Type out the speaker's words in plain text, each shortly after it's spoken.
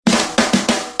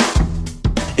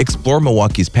Explore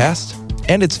Milwaukee's past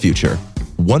and its future,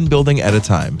 one building at a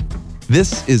time.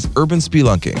 This is Urban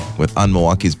Spelunking with On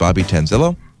Milwaukee's Bobby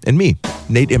Tanzillo and me,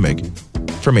 Nate Immig,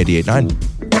 from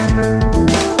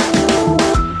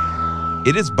 88.9.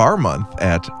 It is Bar Month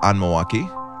at On Milwaukee.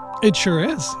 It sure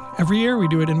is. Every year we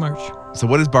do it in March. So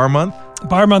what is Bar Month?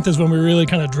 Bar Month is when we really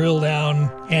kind of drill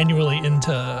down annually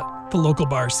into the local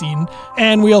bar scene.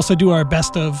 And we also do our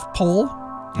best of poll.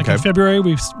 Like in February,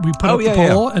 we put up the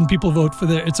poll and people vote for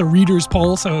it's a reader's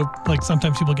poll. So like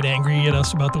sometimes people get angry at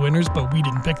us about the winners, but we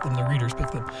didn't pick them. The readers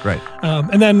picked them. Right.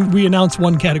 And then we announce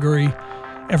one category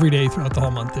every day throughout the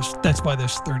whole month. That's why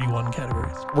there's 31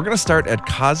 categories. We're going to start at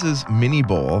Kaz's Mini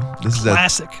Bowl. This is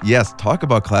classic. Yes, talk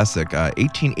about classic.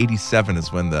 1887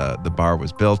 is when the bar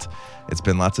was built. It's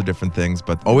been lots of different things,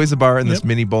 but always a bar, and this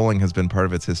mini bowling has been part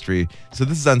of its history. So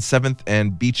this is on 7th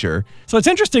and Beecher. So it's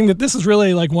interesting that this is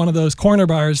really like one of those corner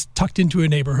bars tucked into a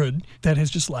neighborhood that has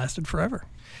just lasted forever.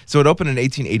 So it opened in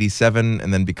 1887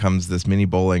 and then becomes this mini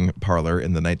bowling parlor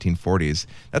in the 1940s.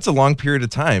 That's a long period of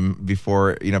time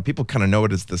before, people kind of know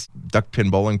it as this duck pin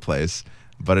bowling place,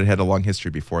 but it had a long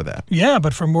history before that. Yeah,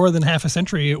 but for more than half a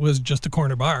century, it was just a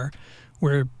corner bar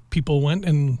where people went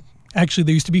and actually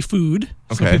there used to be food,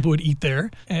 so people would eat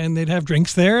there and they'd have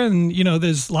drinks there. And,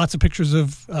 there's lots of pictures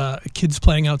of kids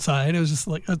playing outside. It was just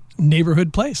like a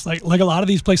neighborhood place. Like a lot of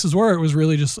these places were, it was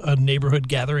really just a neighborhood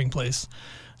gathering place.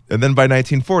 And then by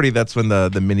 1940, that's when the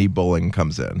mini bowling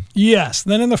comes in. Yes.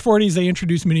 Then in the 40s, they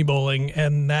introduced mini bowling,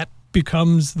 and that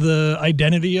becomes the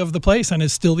identity of the place and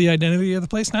is still the identity of the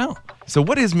place now. So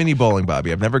what is mini bowling,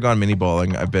 Bobby? I've never gone mini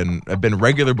bowling. I've been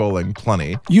regular bowling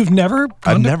plenty. You've never?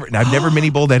 I've never mini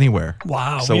bowled anywhere.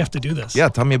 Wow, so, we have to do this. Yeah,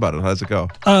 tell me about it. How does it go?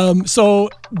 So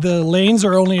the lanes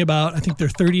are only about, I think they're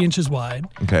 30 inches wide.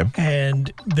 Okay.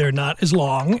 And they're not as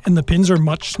long, and the pins are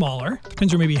much smaller. The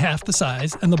pins are maybe half the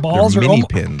size, and the balls they're are mini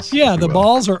pins. Yeah, the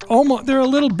balls are almost, they're a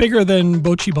little bigger than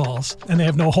bocce balls, and they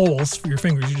have no holes for your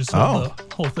fingers. You just hold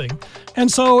the whole thing. And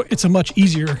so it's a much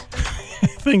easier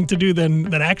thing to do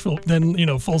than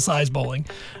full size bowling.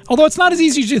 Although it's not as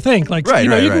easy as you think. Like you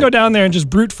can go down there and just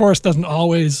brute force doesn't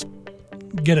always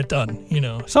get it done.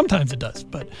 Sometimes it does,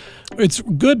 but it's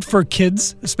good for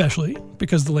kids, especially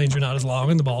because the lanes are not as long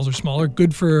and the balls are smaller.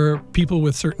 Good for people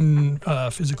with certain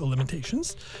physical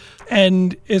limitations,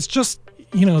 and it's just.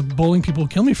 Bowling people will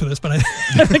kill me for this, but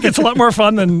I think it's a lot more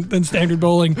fun than standard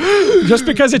bowling, just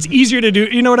because it's easier to do.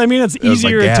 You know what I mean? It's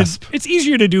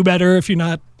easier to do better if you're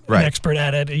not an expert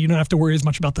at it. You don't have to worry as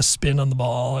much about the spin on the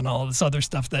ball and all this other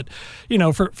stuff that,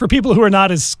 for people who are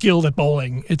not as skilled at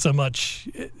bowling,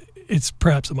 it's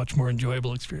perhaps a much more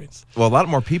enjoyable experience. Well, a lot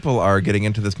more people are getting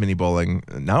into this mini bowling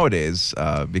nowadays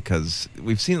because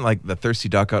we've seen like the Thirsty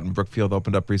Duck out in Brookfield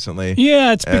opened up recently.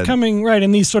 Yeah, it's becoming,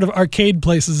 in these sort of arcade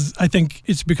places, I think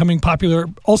it's becoming popular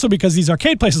also because these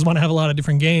arcade places want to have a lot of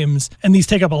different games, and these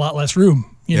take up a lot less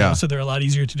room, so they're a lot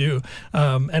easier to do.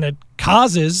 And at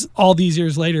Kaz's, all these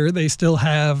years later, they still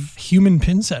have human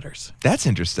pin setters. That's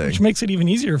interesting. Which makes it even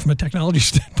easier from a technology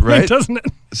standpoint, doesn't it?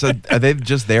 So are they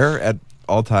just there at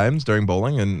all times during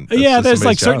bowling? And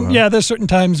there's certain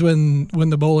times when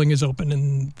the bowling is open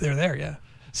and they're there. Yeah.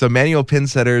 So manual pin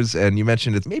setters, and you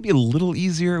mentioned it's maybe a little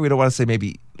easier. We don't want to say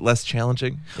maybe less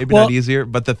challenging, not easier,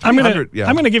 but the 300.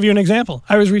 I'm going to give you an example.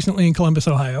 I was recently in Columbus,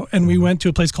 Ohio, and we went to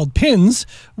a place called Pins,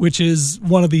 which is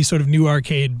one of these sort of new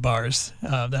arcade bars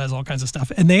that has all kinds of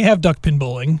stuff, and they have duck pin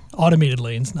bowling, automated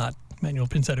lanes, not manual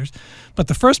pin setters. But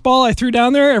the first ball I threw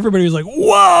down there, everybody was like,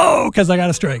 whoa, because I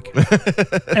got a strike.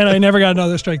 And I never got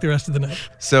another strike the rest of the night.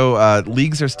 So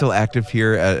leagues are still active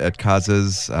here at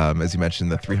Kaz's. As you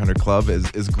mentioned, the 300 Club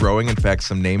is growing. In fact,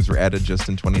 some names were added just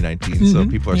in 2019, so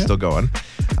people are still going.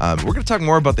 We're going to talk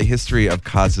more about the history of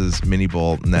Kaz's Mini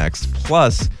Bowl next.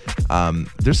 Plus,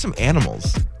 there's some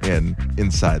animals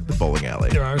inside the bowling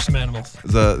alley. There are some animals.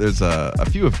 There's a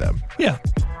few of them. Yeah.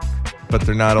 But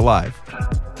they're not alive.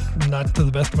 Not to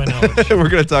the best of my knowledge. We're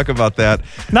going to talk about that.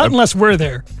 Not unless we're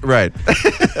there. Right.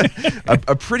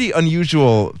 a pretty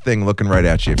unusual thing looking right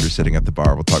at you if you're sitting at the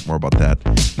bar. We'll talk more about that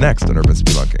next on Urban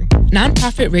Spelunking.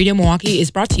 Nonprofit Radio Milwaukee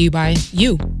is brought to you by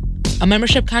you. A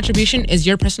membership contribution is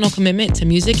your personal commitment to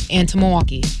music and to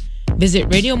Milwaukee. Visit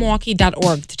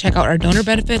radiomilwaukee.org to check out our donor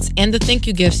benefits and the thank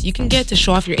you gifts you can get to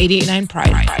show off your 88.9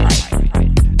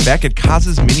 pride. Back at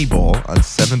Kaz's Mini Bowl on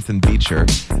 7th and Beecher,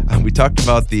 we talked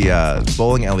about the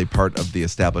bowling alley part of the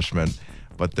establishment,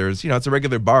 but there's, it's a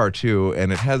regular bar too,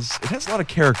 and it has a lot of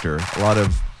character, a lot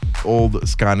of old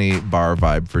Scotty bar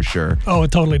vibe for sure. Oh,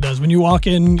 it totally does. When you walk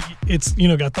in, it's,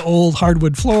 got the old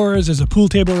hardwood floors. There's a pool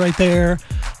table right there.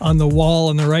 On the wall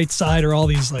on the right side are all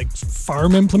these like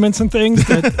farm implements and things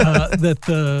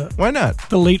that Why not?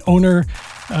 The late owner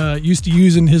used to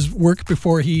use in his work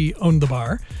before he owned the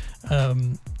bar.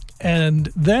 And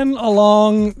then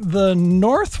along the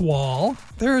north wall,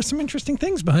 there are some interesting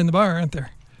things behind the bar, aren't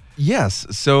there? Yes.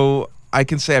 So I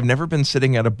can say I've never been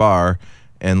sitting at a bar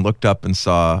and looked up and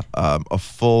saw a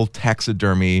full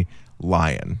taxidermy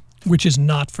lion. Which is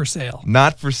not for sale.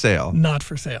 Not for sale. Not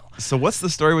for sale. So what's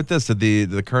the story with this? Did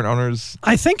the current owners?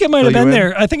 I think it might have been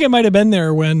there. I think it might have been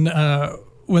there when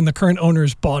the current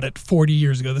owners bought it 40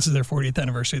 years ago. This is their 40th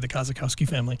anniversary, the Kazakowski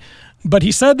family. But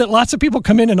he said that lots of people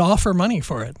come in and offer money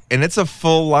for it. And it's a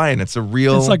full lion. It's a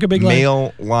real like a big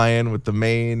male lion with the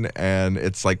mane, and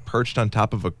it's like perched on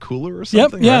top of a cooler or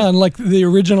something. Yep, yeah, right? and like the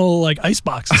original like ice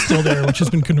box is still there, which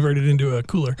has been converted into a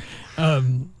cooler.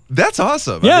 That's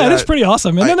awesome. Yeah, it is pretty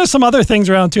awesome. And then there's some other things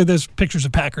around too. There's pictures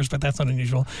of Packers, but that's not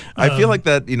unusual. I feel like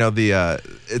that,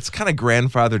 it's kind of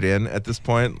grandfathered in at this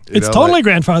point. It's totally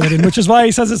grandfathered in, which is why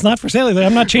he says it's not for sale. He's like,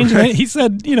 I'm not changing it. He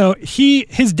said,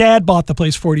 his dad bought the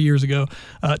place 40 years ago,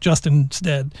 Justin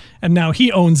Stead, and now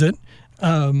he owns it.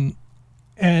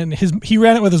 And he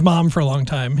ran it with his mom for a long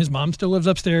time. His mom still lives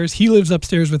upstairs. He lives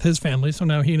upstairs with his family, so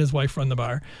now he and his wife run the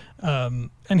bar.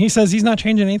 And he says he's not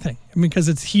changing anything because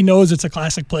he knows it's a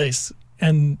classic place,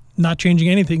 and not changing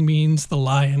anything means the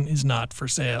lion is not for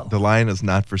sale. The lion is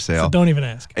not for sale. So don't even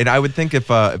ask. And I would think if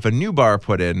a new bar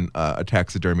put in a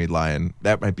taxidermied lion,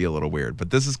 that might be a little weird. But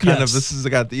this is you can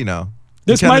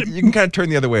kind of turn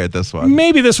the other way at this one.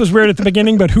 Maybe this was weird at the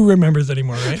beginning, but who remembers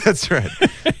anymore, right? That's right.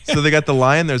 So they got the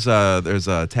lion. There's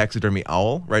a taxidermy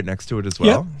owl right next to it as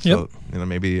well. Yep. So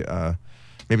maybe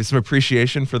some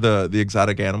appreciation for the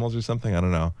exotic animals or something. I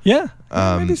don't know. Yeah,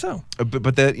 maybe so.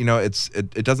 But that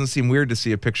it doesn't seem weird to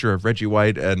see a picture of Reggie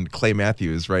White and Clay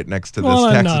Matthews right next to this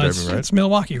taxidermy, right? It's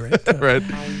Milwaukee, right? Right.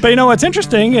 But what's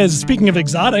interesting is, speaking of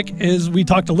exotic, is we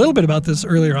talked a little bit about this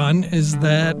earlier on, is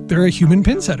that there are human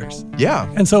pin setters.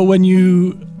 Yeah. And so when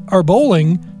you are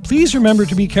bowling, please remember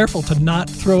to be careful to not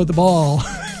throw the ball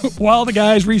while the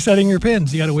guy's resetting your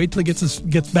pins. You got to wait till he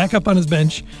gets back up on his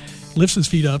bench, lifts his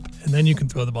feet up, and then you can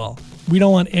throw the ball. We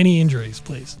don't want any injuries,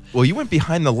 please. Well, you went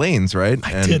behind the lanes, right?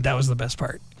 I did. That was the best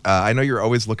part. I know you're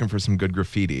always looking for some good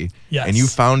graffiti. Yes. And you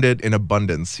found it in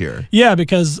abundance here. Yeah,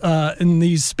 because in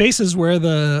these spaces where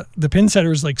the pin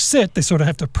setters sit, they sort of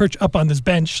have to perch up on this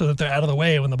bench so that they're out of the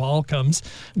way when the ball comes.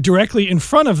 Directly in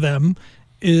front of them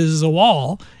is a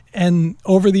wall. And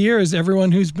over the years,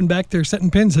 everyone who's been back there setting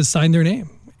pins has signed their name.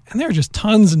 And there are just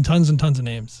tons and tons and tons of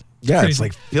names. Yeah, it's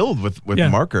like filled with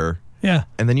marker. Yeah.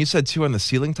 And then you said, too, on the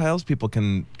ceiling tiles, people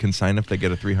can sign if they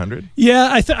get a 300? Yeah,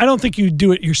 I don't think you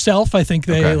do it yourself. I think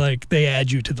they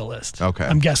add you to the list. Okay.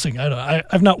 I'm guessing.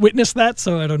 I've not witnessed that,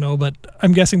 so I don't know, but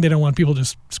I'm guessing they don't want people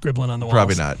just scribbling on the walls.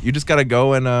 Probably not. You just got to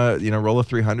go and roll a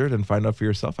 300 and find out for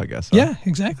yourself, I guess. Huh? Yeah,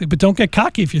 exactly. But don't get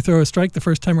cocky if you throw a strike the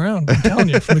first time around. I'm telling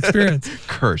you from experience.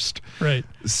 Cursed. Right.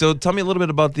 So tell me a little bit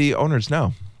about the owners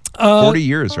now. 40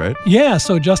 years, right? Yeah,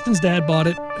 so Justin's dad bought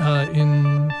it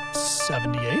in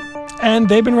 78, and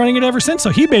they've been running it ever since. So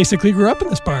he basically grew up in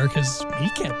this bar because he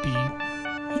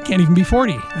can't even be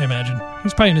 40, I imagine.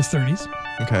 He's probably in his 30s.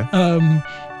 Okay.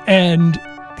 And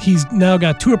he's now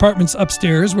got 2 apartments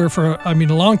upstairs where for a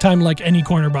long time, like any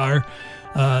corner bar,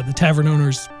 the tavern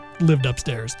owners lived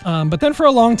upstairs. But then for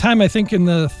a long time, I think in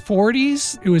the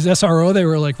 40s, it was SRO. They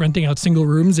were renting out single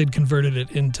rooms. They'd converted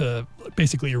it into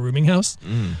basically a rooming house.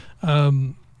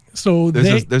 So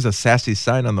there's a sassy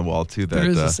sign on the wall too. There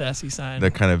is a sassy sign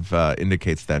that kind of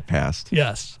indicates that past.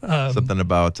 Yes, something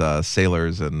about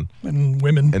sailors and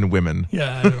women.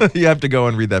 Yeah, you have to go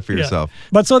and read that for yourself.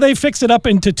 But so they fixed it up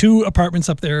into 2 apartments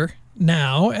up there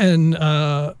now,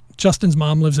 and Justin's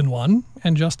mom lives in one,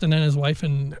 and Justin and his wife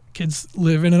and kids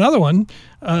live in another one.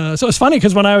 So it's funny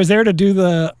because when I was there to do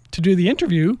the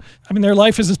interview, their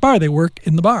life is this bar. They work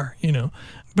in the bar,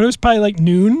 But it was probably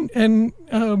noon,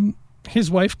 and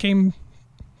his wife came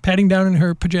patting down in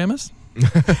her pajamas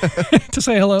to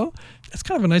say hello. It's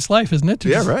kind of a nice life, isn't it?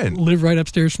 Right. Live right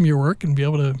upstairs from your work and be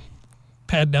able to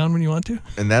pad down when you want to.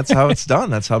 And that's how it's done.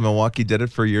 That's how Milwaukee did it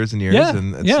for years and years. Yeah,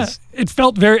 and it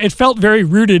felt very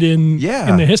rooted in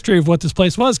the history of what this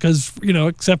place was, because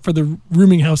except for the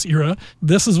rooming house era,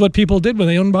 this is what people did when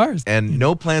they owned bars. And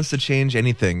no plans to change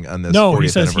anything on this. No, 40th he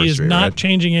says he is not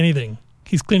changing anything.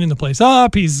 He's cleaning the place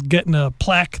up. He's getting a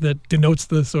plaque that denotes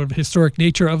the sort of historic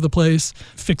nature of the place,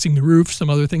 fixing the roof, some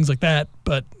other things like that,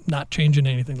 but not changing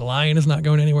anything. The lion is not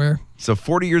going anywhere. So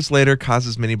 40 years later,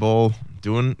 Kaz's Mini Bowl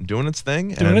doing its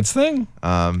thing.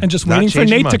 And just waiting for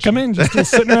Nate to come in. Just still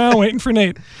sitting around waiting for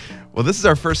Nate. Well, this is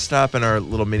our first stop in our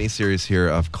little mini-series here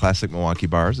of classic Milwaukee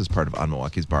bars as part of On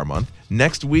Milwaukee's Bar Month.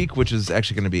 Next week, which is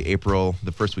actually going to be April,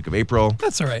 the first week of April.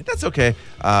 That's all right. That's okay.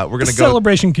 We're going to go.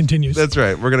 Celebration continues. That's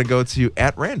right. We're going to go to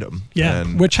At Random. Yeah,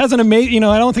 which has an amazing,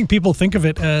 I don't think people think of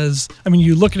it as,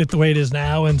 you look at it the way it is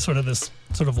now and sort of this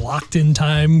sort of locked-in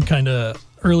time kind of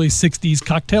early 60s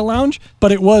cocktail lounge,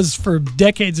 but it was for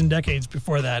decades and decades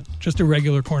before that just a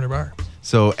regular corner bar.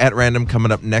 So At Random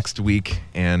coming up next week,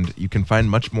 and you can find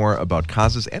much more about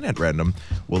Causes and At Random.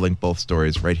 We'll link both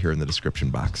stories right here in the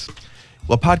description box.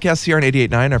 Well, podcasts here on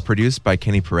 88.9 are produced by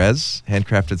Kenny Perez.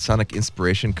 Handcrafted sonic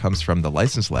inspiration comes from the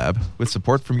License Lab with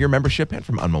support from your membership and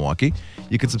from On Milwaukee.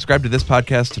 You can subscribe to this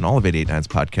podcast and all of 88.9's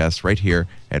podcasts right here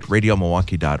at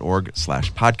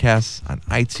radiomilwaukee.org/podcasts, on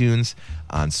iTunes,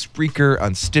 on Spreaker,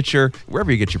 on Stitcher,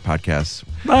 wherever you get your podcasts.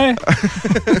 Bye.